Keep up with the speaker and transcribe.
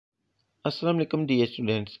Assalamu alaikum dear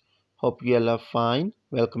students. Hope you all are fine.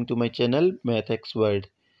 Welcome to my channel Maths World.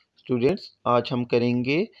 Students, आज हम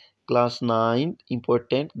करेंगे class 9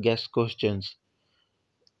 important guess questions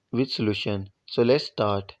with solution. So let's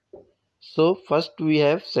start. So first we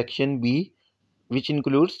have section B, which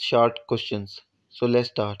includes short questions. So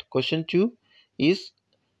let's start. Question 2 is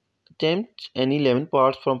attempt any 11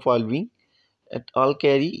 parts from following at all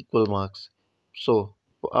carry equal marks. So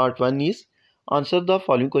part 1 is answer the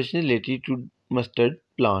following question related to mustard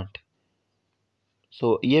plant.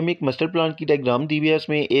 ये हमें एक mustard plant की diagram दी हुई है,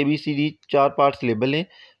 उसमें ABCD 4 parts label हैं.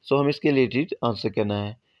 हमें इसके रिलेटेड आंसर करना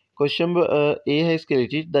है. क्वेश्चन ए है इसके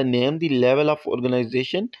related the name the level of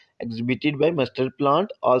organisation exhibited by mustard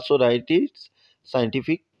plant also right it's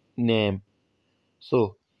scientific name.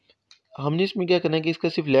 हमने इसमें क्या करना है कि इसका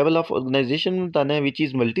सिर्फ लेवल ऑफ ऑर्गेनाइजेशन बताना है which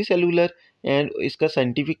is multi cellular, and इसका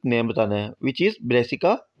साइंटिफिक नेम बताना है which is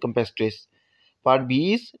Brassica campestris. Part B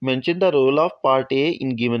is mention the role of part A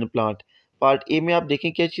in given plant. Part A में आप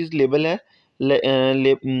देखें क्या चीज़ लेबल है.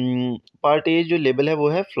 पार्ट ए जो लेबल है वो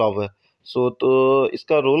है फ्लावर. तो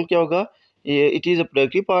इसका रोल क्या होगा. It is a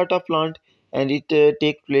productive part of plant and it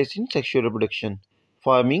take place in sexual reproduction,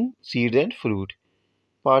 farming, seed and fruit.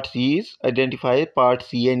 Part C is identify part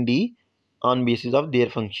C and D on basis of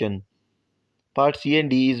their function. Part C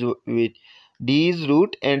and D is which D is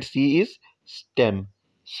root and C is stem.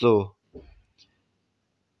 So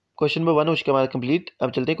question number 1 हो चुका हमारा complete.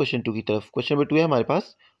 अब चलते हैं question 2 की तरफ. Question number 2 है हमारे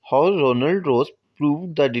पास how Ronald rose prove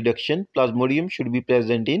the deduction Plasmodium should be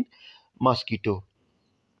present in mosquito.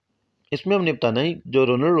 इसमें हमने बताना है जो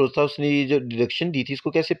रोनाल्ड रोज था उसने जो डिडक्शन दी थी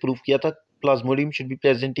इसको कैसे प्रूव किया था. Plasmodium should be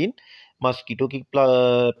present in mosquito की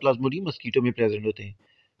प्लाज्मोडियम मॉस्किटो में प्रेजेंट होते हैं.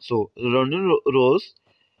 सो Ronald rose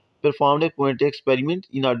performed a quantitative experiment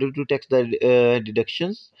in order to test the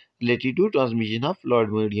deductions related to transmission of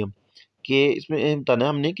plasmodium. के इसमें बताना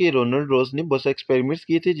हमने कि रोनाल्ड रोज ने बहुत सारे एक्सपेरिमेंट्स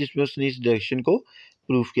किए थे जिसमें उसने इस डिडक्शन को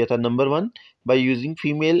प्रूव किया था. Number 1 by using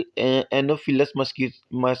female Anopheles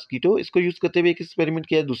mosquito, इसको यूज़ करते हुए एक एक्सपेरिमेंट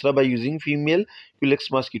किया. दूसरा by using female Culex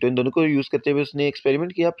mosquito, इन दोनों को यूज़ करते हुए उसने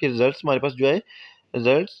एक्सपेरिमेंट किया. फिर रिजल्ट्स हमारे पास जो है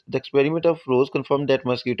results the experiment of rose confirm that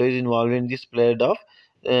mosquito is involve in the spread of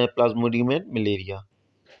Plasmodium and malaria.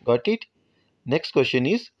 Got it? Next question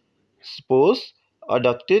is suppose a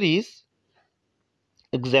doctor is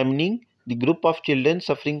examining the group of children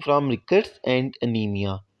suffering from rickets and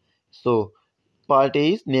anemia. So part A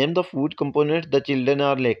is name the food components the children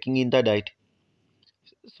are lacking in the diet.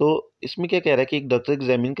 So इसमें क्या कह रहा है कि एक doctor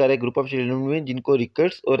examine कर रहा है ग्रुप ऑफ चिल्ड्रन में जिनको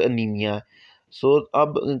रिकट्स और अनीमिया है.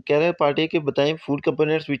 अब कह रहा है पार्ट ए के बताएं food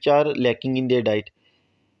components which are lacking in their diet.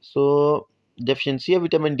 Deficiency of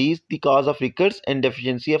vitamin D is the cause of rickets and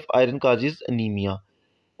deficiency of iron causes anemia.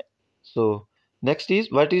 So next is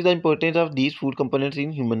what is the importance of these food components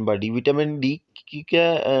in human body. Vitamin D की क्या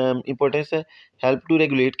importance है. Help to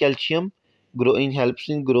regulate calcium, helps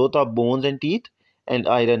in growth of bones and teeth, and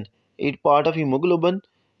iron. It part of hemoglobin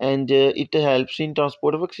and it helps in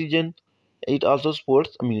transport of oxygen. It also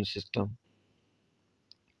supports immune system.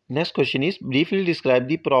 Next question is briefly describe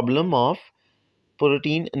the problem of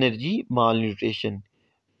protein energy malnutrition.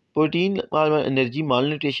 Protein energy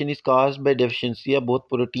malnutrition is caused by deficiency of both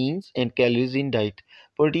proteins and calories in diet.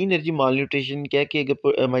 Protein energy malnutrition क्या कि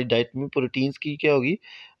अगर हमारी diet में proteins की क्या होगी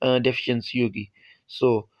deficiency होगी.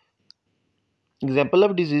 So example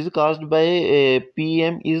of disease caused by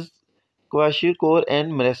PM is kwashiorkor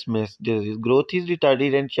and marasmus disease. Growth is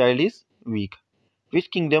retarded and child is weak.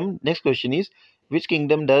 Which kingdom? Next question is which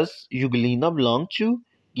kingdom does Ugolina belong to?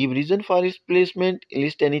 Give reason for its placement.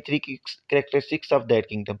 List any 3 characteristics of that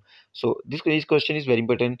kingdom. So this question is very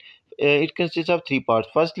important. It consists of 3 parts.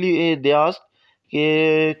 Firstly, they ask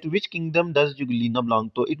to which kingdom does Ugolina belong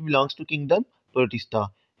to. It belongs to kingdom Protista.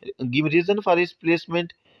 Give reason for its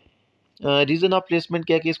placement. Reason of placement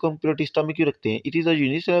क्या है कि इसको हम protista में क्यों रखते हैं. It is a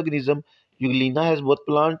unicellular organism. Ugolina has both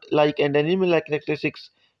plant-like and animal-like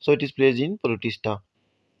characteristics, so it is placed in Protista.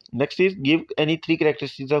 Next is give any 3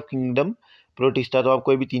 characteristics of kingdom protista. तो आप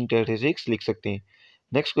कोई भी 3 कैरेक्टरिस्टिक्स लिख सकते हैं.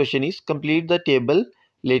 Next question is complete the table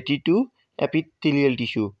related to epithelial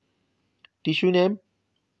tissue. Tissue name,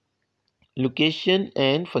 location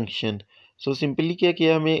and function. So simply क्या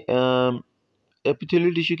किया हमें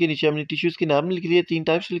एपिथेलियल टिश्यू के नीचे हमने टिश्यूज़ के नाम लिख दिए. 3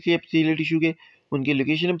 टाइप्स लिख दिए एपिथेलियल टिश्यू के. उनकी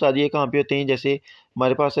लोकेशन बता दिए कहाँ पे होते हैं. जैसे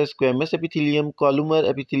हमारे पास है स्क्वेमस एपिथेलियम, कॉलुमर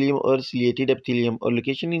एपिथेलियम और सिलिएटेड एपिथेलियम. और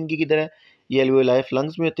लोकेशन इनकी किधर है. ये एल्वेओलाई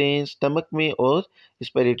लंग्स में होते हैं, स्टमक में और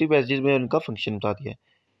रेस्पिरेटरी पैसेज में. उनका फंक्शन बता दिया.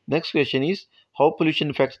 Next question is how pollution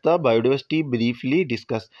effects the biodiversity. Briefly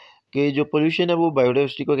discuss कि जो पोल्यूशन है वो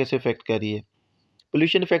बायोडाइवर्सिटी को कैसे इफेक्ट कर रही है.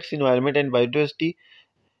 Pollution effects environment and biodiversity.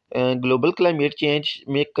 Global climate change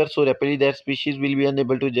may occur so rapidly that species will be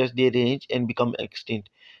unable to adjust their range and become extinct.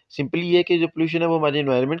 Simply ये है कि जो पोल्यूशन है वो हमारे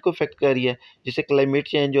एनवायरनमेंट को अफेक्ट कर रही है, जिससे क्लाइमेट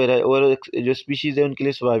चेंज हो रहा है और जो स्पीशीज़ है उनके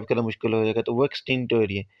लिए सर्वाइव करना मुश्किल हो जाएगा, तो वो एक्सटिंक्ट हो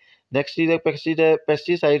रही है. Next is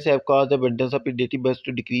pesticides have caused abundance of predator birds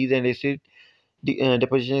to decrease and acid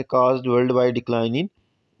deposition caused worldwide decline in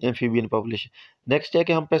amphibian population. Next है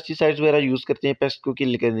कि हम पेस्टिसाइड्स वगैरह यूज़ करते हैं पेस्ट को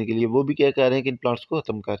किल करने के लिए, वो भी क्या कर रहे हैं कि इन प्लांट्स को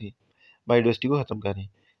ख़त्म कर रहे हैं, बायोडाइवर्सिटी को ख़त्म कर रहे हैं.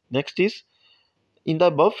 Next is in the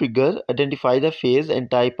above figure identify the phase and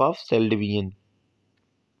type of cell division.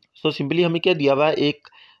 So simply हमें क्या दिया हुआ है, एक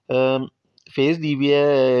फेज दी हुई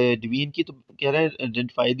है डिवीजन की, तो कह रहा है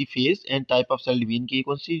identify the phase and type of cell division की.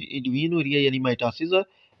 कौन सी डिवीजन हो रही है, यानी माइटोसिस और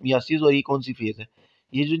मियासिस हो रही है, कौन सी फेज है.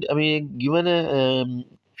 ये जो हमें गिवन है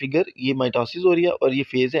फिगर, ये माइटोसिस हो रही है और ये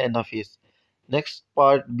फेज है anaphase. Next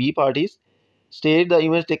part B part is state the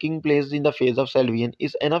events taking place in the phase of cell division.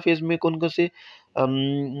 इस एनाफेज में कौन कौन से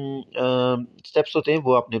स्टेप्स होते हैं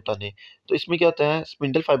वो आपने बताने हैं. तो इसमें क्या होता है,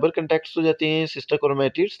 स्पिंडल फाइबर कॉन्टैक्ट्स हो जाते हैं, सिस्टर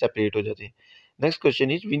क्रोमैटिड्स सेपरेट हो जाते हैं. Next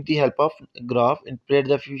question is with the help of graph interpret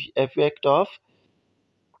the effect of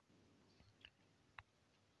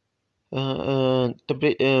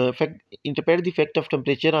interpret the effect of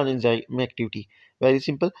temperature on enzyme activity. Very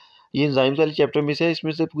simple, ये एंजाइम्स वाले चैप्टर में से है,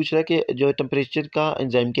 इसमें से पूछ रहा है कि जो टेम्परेचर का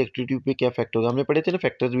एंजाइम की एक्टिविटी पे क्या इफेक्ट होगा. हमने पढ़े थे ना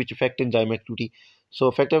factors which effect enzyme activity. So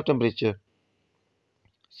effect of temperature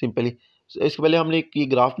simply, इसके पहले हमने ये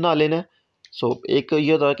ग्राफ बना लेना है. सो एक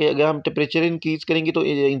ये होता है कि अगर हम टेम्परेचर इंक्रीज करेंगे तो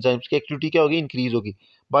एंजाइम्स की एक्टिविटी क्या होगी, इंक्रीज होगी,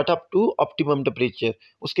 but up to optimum temperature.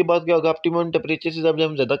 उसके बाद क्या होगा, ऑप्टिमम टेम्परेचर से जब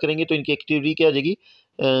हम ज़्यादा करेंगे तो इनकी एक्टिविटी क्या आ जाएगी,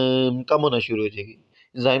 कम होना शुरू हो जाएगी,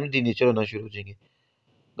 एंजाइम डीनेचर होना शुरू हो जाएंगे.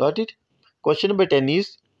 Got it. Question number 10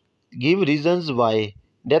 is give reasons why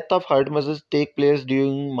death of heart muscles take place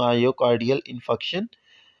during myocardial infection.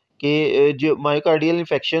 कि जो मायोकार्डियल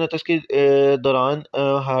इन्फेक्शन होता है उसके दौरान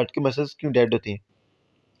हार्ट के मसल्स क्यों डेड होते हैं.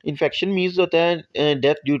 इन्फेक्शन मीन्स होता है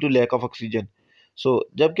death due to lack of oxygen. सो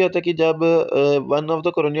जब क्या होता है कि जब one of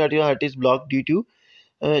the coronary artery heart is block due to,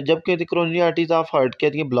 जब क्या होती है कोरोनरी आर्टरीज ऑफ हार्ट क्या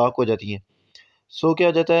होती है, ब्लॉक हो जाती हैं. सो क्या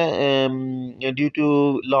हो जाता है, ड्यू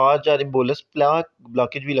टू लार्ज और एम्बोलस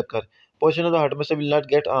ब्लॉकेज भी लगकर portion of the heart muscle will not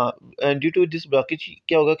gate, due to this blockage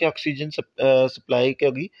क्या होगा कि ऑक्सीजन सप्लाई क्या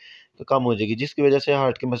होगी, कम हो जाएगी, जिसकी वजह से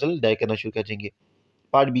हार्ट के मसल डाई करना शुरू कर देंगे.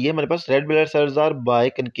 पार्ट बी है हमारे पास, red blood cells are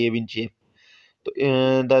biconcave in shape. तो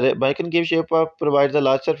the biconcave shape provides a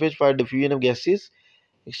large surface for diffusion of gases.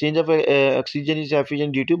 Exchange of oxygen is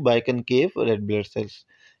efficient due to biconcave red blood cells.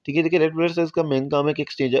 ठीक है, देखिए red blood cells का main काम है कि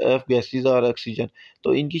exchange of gases और oxygen,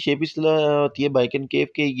 तो इनकी शेप इसलिए होती है बाइकनकेव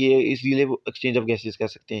के, ये इसलिए वो एक्सचेंज ऑफ गैसेस कह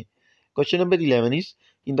सकते हैं. Question number 11 is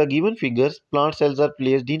in the given figures plant cells are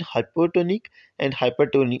placed in hypotonic and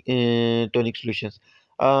hypertonic solutions.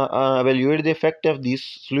 Evaluate the effect of this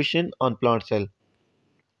solution on plant cell.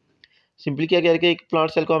 Simply क्या कह रहा है कि एक प्लांट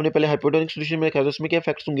सेल को हमने पहले हाइपोटोनिक सोल्यूशन में रखा तो उसमें क्या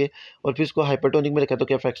इफेक्ट्स होंगे, और फिर इसको हाइपरटोनिक में रखा तो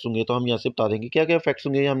क्या इफेक्ट्स होंगे. तो हम यहाँ से बता देंगे क्या क्या इफेक्ट्स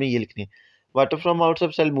होंगे, हमने ये लिखने. Water from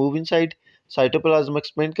outside cell move inside, cytoplasm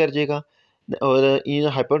expand कर जाएगा. और इन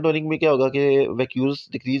हाइपरटोनिक में क्या होगा कि vacuoles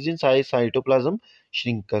decrease in size, cytoplasm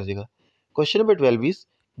shrink कर देगा. Question number 12 is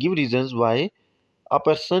give reasons why a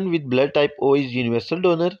person with blood type O is universal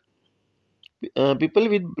donor. People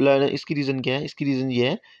with blood, इसकी रीज़न क्या है, इसकी रीज़न ये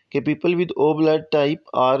है कि people with O blood type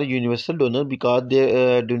are universal donor because they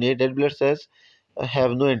donate red blood cells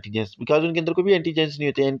have no antigens, because उनके अंदर कोई भी एंटीजेंस नहीं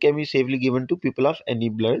होते, and can be safely given to people of any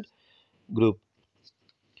blood group.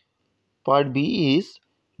 Part B is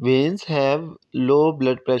veins have low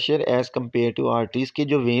blood pressure as compare to arteries. के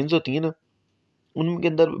जो veins होती हैं ना उनके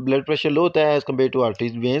अंदर ब्लड प्रेशर लो होता है as compare to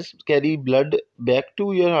arteries. Veins carry blood back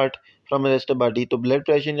to your heart from rest of body. तो blood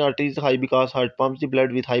pressure in arteries high because heart pumps the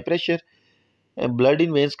blood with high pressure. Blood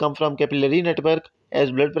in veins come from capillary network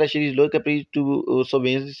as blood pressure is low capillary to, so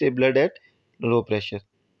veins से blood at low pressure.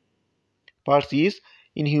 Part C is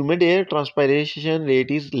in humid air transpiration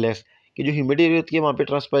rate is less. कि जो humid air होती है वहाँ पे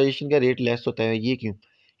transpiration का rate less होता है, ये क्यों.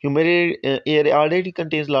 Humid air already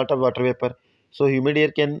contains lot of water vapour, so humid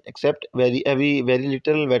air can accept very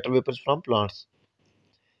little water vapors from plants.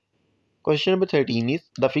 Question number 13 is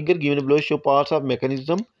the figure given below show parts of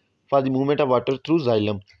mechanism for the movement of water through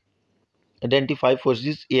xylem. Identify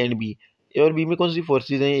forces A and B. A और B में कौन सी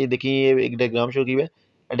forces हैं, ये देखिए ये एक diagram show की है,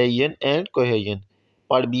 adhesion and cohesion.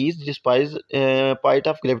 Part B is despite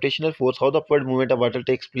part of gravitational force how the upward movement of water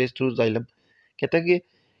takes place through xylem. कहता है कि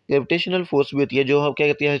ग्रेविटेशनल फोर्स भी होती है जो हम क्या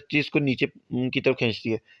कहती है हर चीज़ को नीचे की तरफ खींचती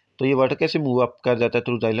है. तो ये वाटर कैसे मूव अप कर जाता है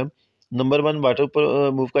थ्रू जाइलम. नंबर 1 वाटर ऊपर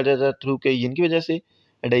मूव कर जाता है थ्रू कोहेजन की वजह से,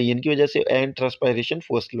 एडेशन की वजह से एंड ट्रांसपायरेशन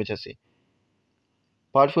फोर्स की वजह से.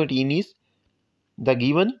 Part 14 is the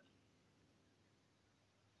given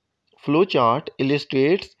flow chart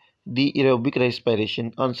इलिस्ट्रेट्स the aerobic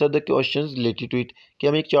respiration, answer the questions related to it. कि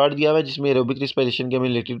हमें एक चार्ट दिया हुआ है जिसमें एरोबिक रेस्पिरेशन के हमें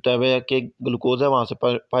रिलेटेड बताया हुआ है कि ग्लूकोज है, वहाँ से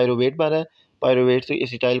पायरुवेट बन रहा है, पायरुवेट से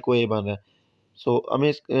एसिटाइल कोए बन रहा है। सो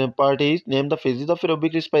हमें part is name the phases of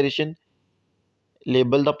aerobic respiration,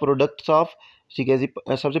 label the products of, ठीक है जी।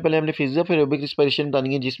 सबसे पहले हमने फेजेस ऑफ एरोबिक रेस्पिरेशन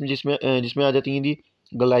बतानी है, जिसमें जिसमें जिसमें आ जाती हैं जी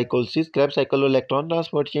ग्लाइकोलिसिस, क्रेब्स साइकिल और इलेक्ट्रॉन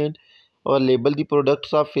ट्रांसपोर्ट चेन। और label the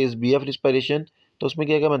products of phase B of respiration, तो उसमें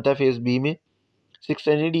क्या क्या बनता है फेज बी में 6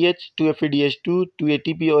 NADH, 2 FADH2, 2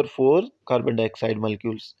 ATP और 4 carbon dioxide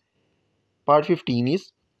molecules. Part 15 is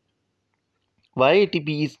why ATP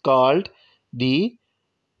is called the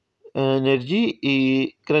energy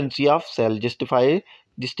currency of cell. Justify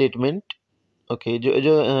the statement. Okay, जो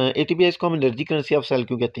ATP है इसको हम energy currency of cell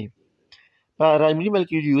क्यों कहते हैं? Primary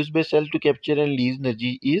molecule used by cell to capture and release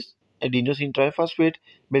energy is adenosine triphosphate.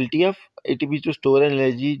 Ability of ATP to store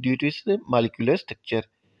energy due to its molecular structure.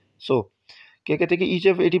 So क्या कहते हैं कि each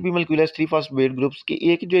of ATP molecule has 3 phosphate groups की,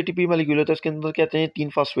 एक जो ATP molecule होता है उसके अंदर कहते हैं 3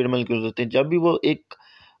 फॉस्फेट मॉलिक्यूल्स होते हैं। जब भी वो एक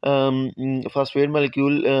फॉस्फेट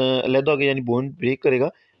मॉलिक्यूल अलग होगा यानी बॉन्ड ब्रेक करेगा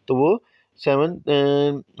तो वो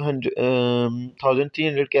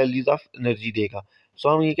 7,300 कैलोरीज ऑफ एनर्जी देगा। सो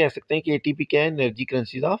हम ये कह सकते हैं कि एटीपी क्या है, energy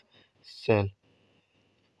currencies of cell.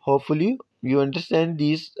 Hopefully you understand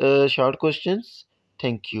these short questions.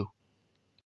 Thank you.